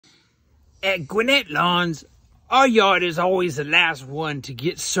At Gwinnett Lawns, our yard is always the last one to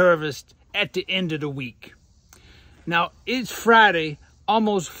get serviced at the end of the week. Now, it's Friday,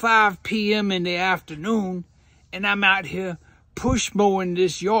 almost 5 p.m. in the afternoon, and I'm out here push mowing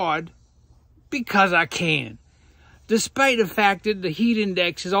this yard because I can, despite the fact that the heat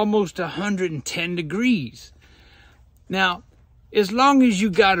index is almost 110 degrees. Now, as long as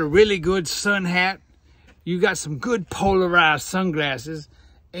you got a really good sun hat, you got some good polarized sunglasses,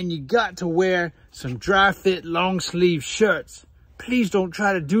 and you got to wear some dry fit long sleeve shirts, please don't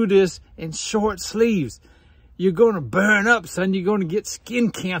try to do this in short sleeves. You're going to burn up, son. You're going to get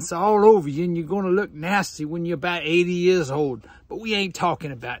skin cancer all over you, and you're going to look nasty when you're about 80 years old. But we ain't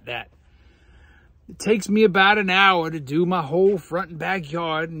talking about that. It takes me about an hour to do my whole front and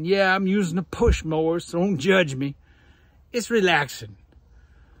backyard, and yeah, I'm using a push mower, so don't judge me. It's relaxing.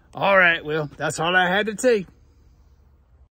 All right, well, that's all I had to say.